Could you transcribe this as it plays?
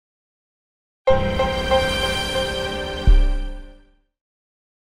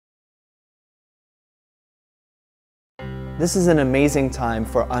This is an amazing time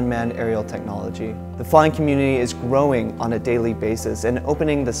for unmanned aerial technology. The flying community is growing on a daily basis and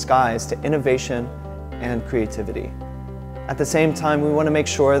opening the skies to innovation and creativity. At the same time, we want to make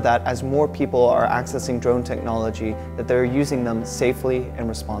sure that as more people are accessing drone technology, that they're using them safely and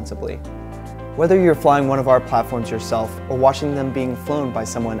responsibly. Whether you're flying one of our platforms yourself or watching them being flown by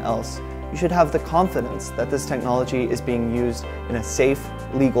someone else, you should have the confidence that this technology is being used in a safe,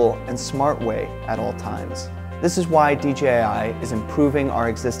 legal, and smart way at all times. This is why DJI is improving our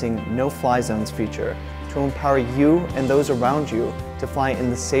existing no-fly zones feature to empower you and those around you to fly in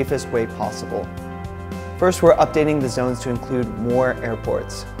the safest way possible. First, we're updating the zones to include more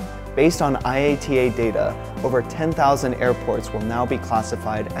airports. Based on IATA data, over 10,000 airports will now be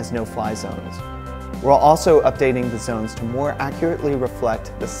classified as no-fly zones. We're also updating the zones to more accurately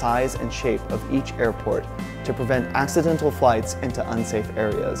reflect the size and shape of each airport to prevent accidental flights into unsafe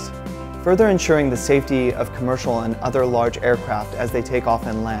areas. Further ensuring the safety of commercial and other large aircraft as they take off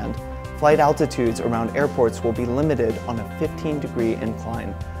and land, flight altitudes around airports will be limited on a 15-degree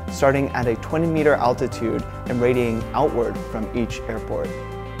incline, starting at a 20-meter altitude and radiating outward from each airport.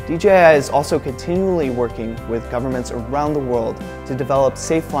 DJI is also continually working with governments around the world to develop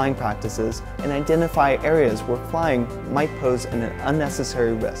safe flying practices and identify areas where flying might pose an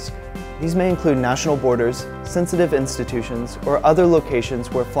unnecessary risk. These may include national borders, sensitive institutions, or other locations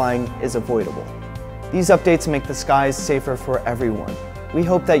where flying is avoidable. These updates make the skies safer for everyone. We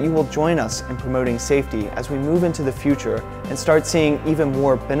hope that you will join us in promoting safety as we move into the future and start seeing even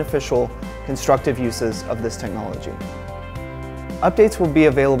more beneficial, constructive uses of this technology. Updates will be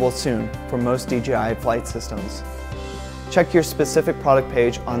available soon for most DJI flight systems. Check your specific product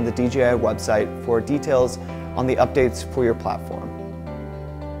page on the DJI website for details on the updates for your platform.